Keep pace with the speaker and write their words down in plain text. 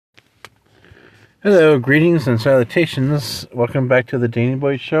Hello, greetings and salutations. Welcome back to the Danny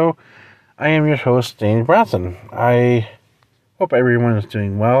Boy Show. I am your host, Danny Bronson. I hope everyone is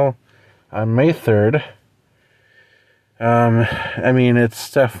doing well on May 3rd.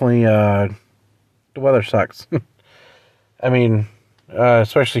 It's definitely, the weather sucks.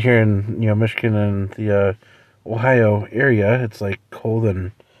 Especially here in, Michigan and the, Ohio area. It's, cold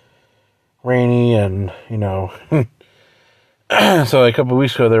and rainy and, so a couple of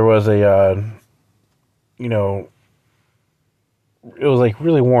weeks ago there was it was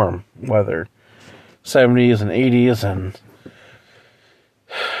really warm weather, 70s and 80s, and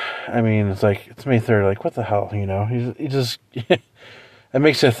it's May 3rd. What the hell, You just it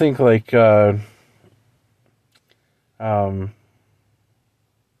makes you think um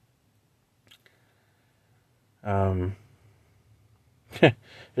um it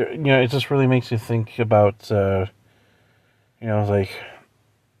just really makes you think about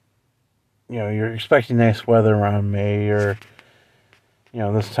you're expecting nice weather around May, or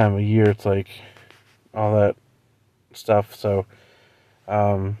this time of year. It's all that stuff. So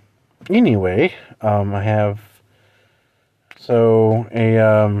anyway, I have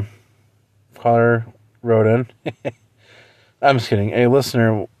a caller wrote in. I'm just kidding. A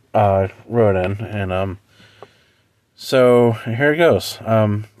listener wrote in, and so here it goes.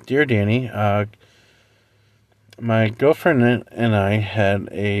 Dear Danny, my girlfriend and I had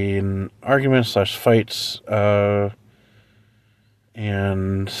an argument / fights, and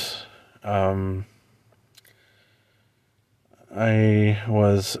I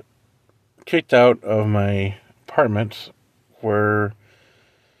was kicked out of my apartment where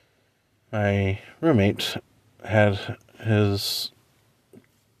my roommate had his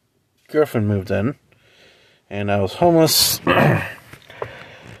girlfriend moved in, and I was homeless.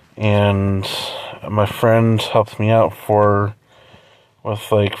 And my friend helped me out with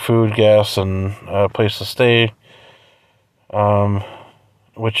food, gas, and a place to stay,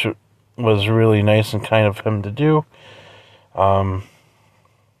 which was really nice and kind of him to do.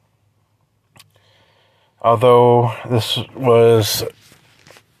 Although this was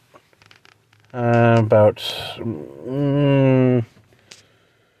about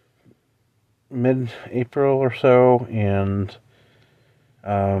mid-April or so, and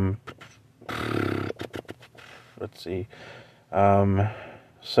let's see.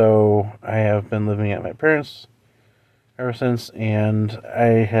 So I have been living at my parents' ever since, and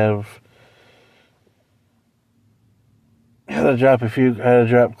I have had to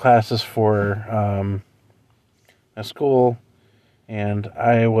drop classes for a school, and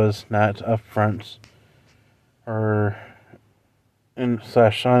I was not upfront or /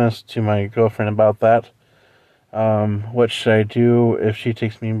 honest to my girlfriend about that. What should I do if she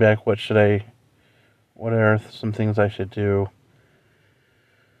takes me back? What are some things I should do?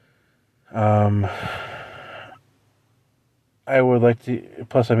 I would like to,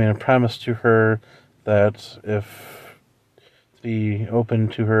 plus I made a promise to her that to be open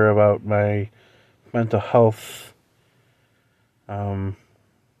to her about my mental health.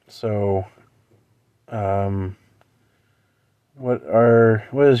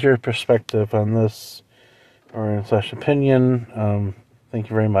 What is your perspective on this, or / opinion? Thank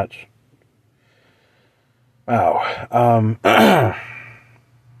you very much. Wow.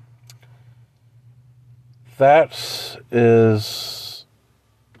 That is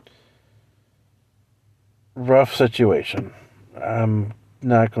rough situation. I'm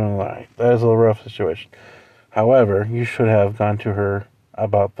not going to lie. That is a rough situation. However, you should have gone to her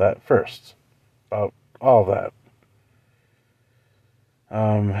about that first. About all that.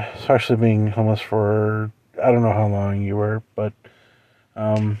 Especially being homeless for, I don't know how long you were, but,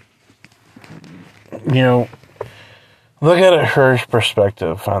 look at her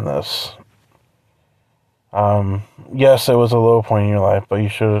perspective on this. Yes, it was a low point in your life, but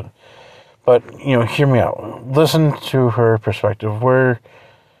hear me out. Listen to her perspective. Where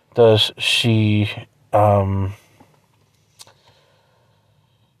does she, why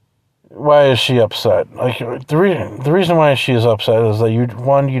is she upset? The reason why she is upset is that you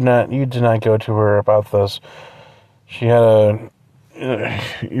did not go to her about this. She had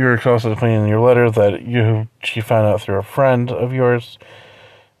you were also explaining in your letter that she found out through a friend of yours.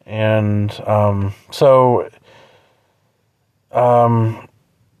 And,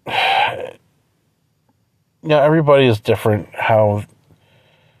 everybody is different. I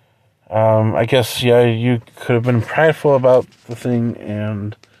guess, you could have been prideful about the thing,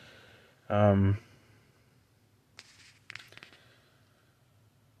 and,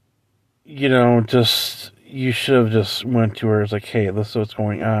 you should have just went to her as hey, this is what's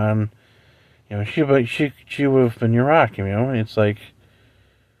going on. She would have been your rock. It's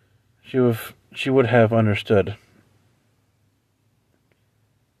she would have understood.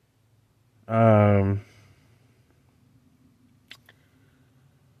 Um,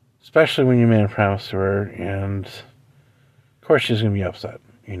 Especially when you made a promise to her, and of course she's gonna be upset.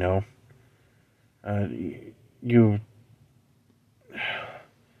 You know, uh, you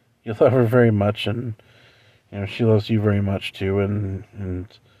you love her very much, and she loves you very much too. And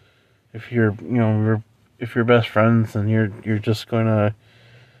if if you're best friends, then you're just gonna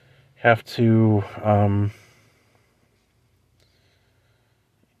have to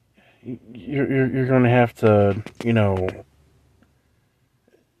you're going to have to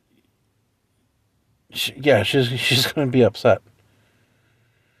yeah, she's going to be upset.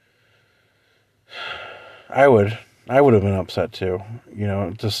 I would have been upset too.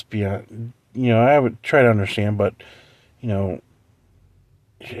 Just be I would try to understand, but you know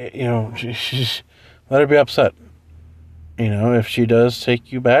she's let her be upset. If she does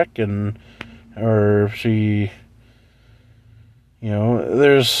take you back, and or if she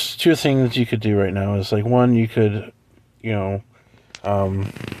there's two things you could do right now. Is like, one, you could you know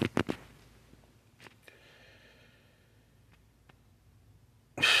um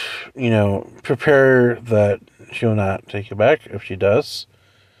prepare that she'll not take you back. If she does,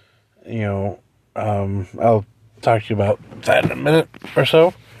 you know, I'll talk to you about that in a minute or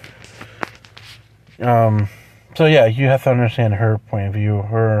so. So yeah, you have to understand her point of view,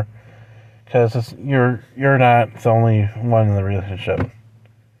 because you're not the only one in the relationship.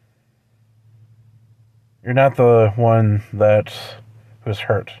 You're not the one that was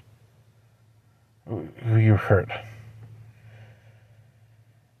hurt, who you hurt.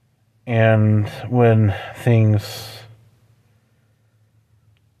 And when things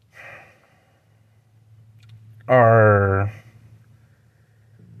are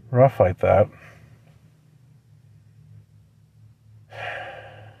rough like that,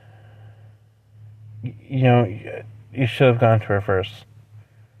 you should have gone to her first.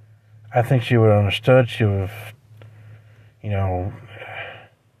 I think she would have understood. She would have,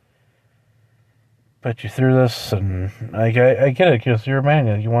 put you through this, and I get it, because you're a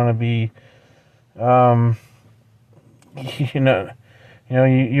man. You want to be, you know,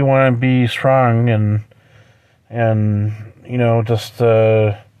 you want to be strong, and just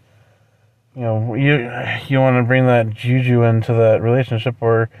you want to bring that juju into that relationship,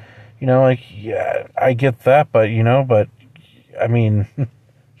 or like, yeah, I get that, but but I mean,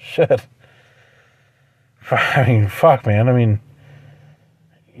 shit. I mean, fuck, man. I mean,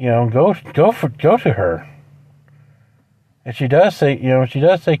 go to her. If she does say, if she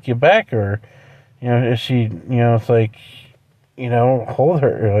does take you back, or if she, it's like, hold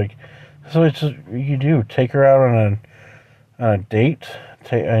her, like, so it's you do take her out on a date,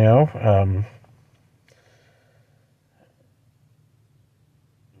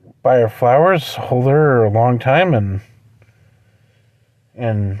 buy her flowers, hold her a long time,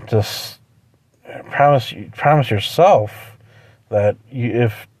 and just promise yourself that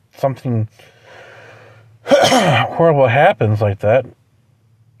if something horrible happens like that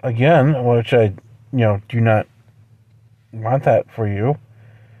again, which I do not want that for you,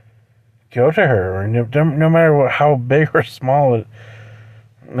 go to her, or no matter how big or small it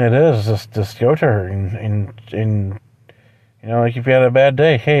is, just go to her, and like, if you had a bad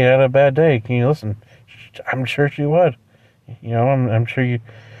day, hey, I had a bad day, can you listen? I'm sure she would. I'm sure you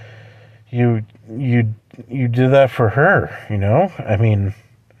did that for her. I mean,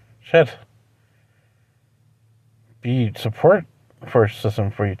 shit. Be support for system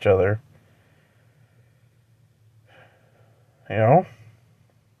for each other.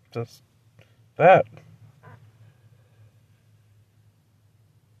 Just that.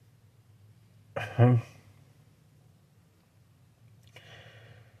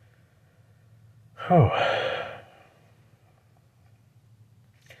 Oh.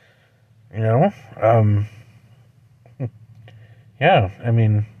 Yeah, I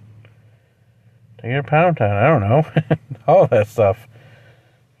mean, take her to Pound Town, I don't know. All that stuff.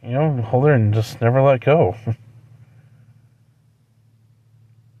 Hold her and just never let go.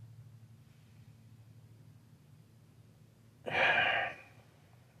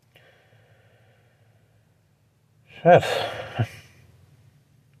 Shit.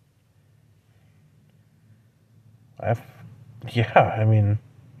 Yeah, I mean,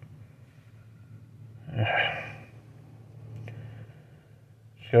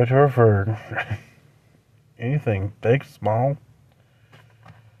 go to her for anything, big, small.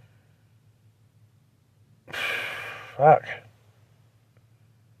 Fuck.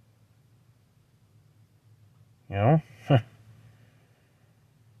 You know?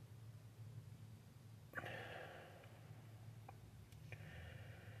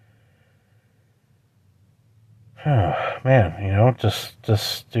 Oh, man,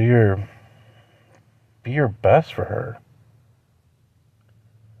 just be your best for her.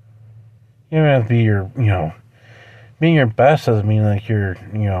 You don't have to be being your best doesn't mean like you're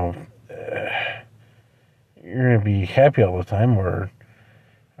gonna be happy all the time or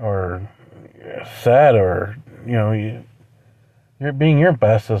sad or you're being your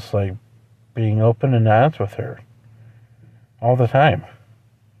best is like being open and honest with her all the time.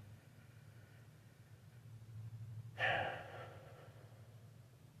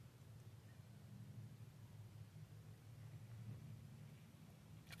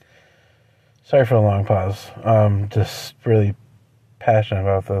 Sorry for the long pause. Just really passionate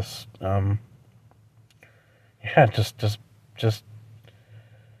about this. Yeah, just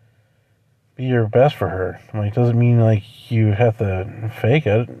be your best for her. Like, it doesn't mean like you have to fake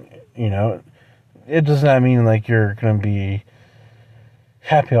it. You know, it does not mean like you're gonna be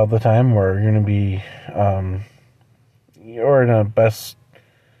happy all the time, or you're gonna be, or in a best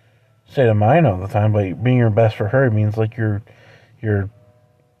state of mind all the time. But being your best for her means like you're, you're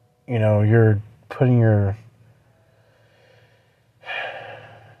putting your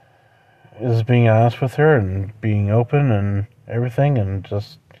is being honest with her and being open and everything, and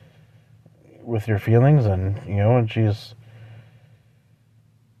just with your feelings, and she's,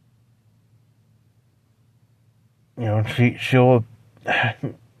 she'll,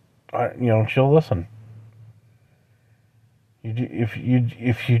 she'll listen.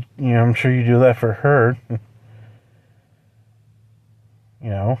 I'm sure you do that for her. you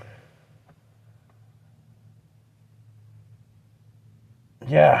know,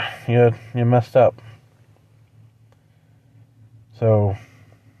 yeah, you messed up. So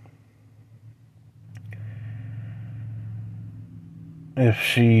if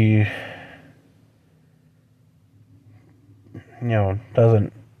she,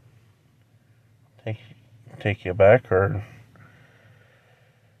 doesn't take you back, or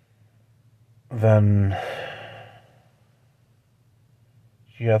then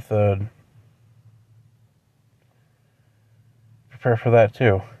you have to prepare for that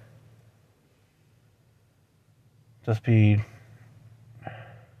too. Just be,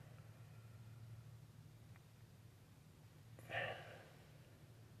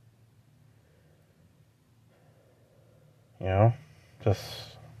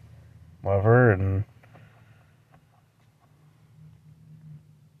 just love her and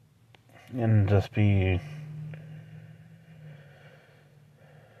just be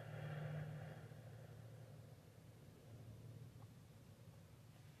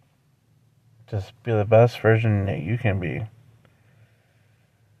the best version that you can be.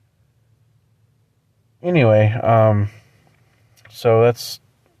 Anyway, so that's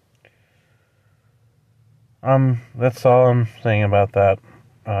all I'm saying about that.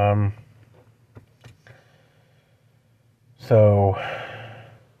 So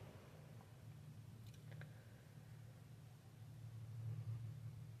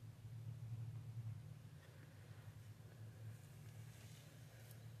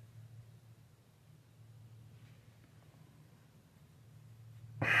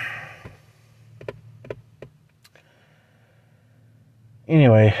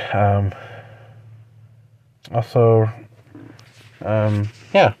anyway, also,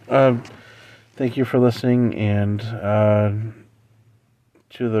 yeah, thank you for listening, and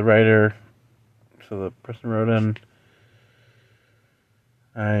to the writer, to the person who wrote in,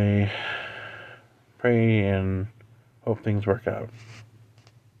 I pray and hope things work out.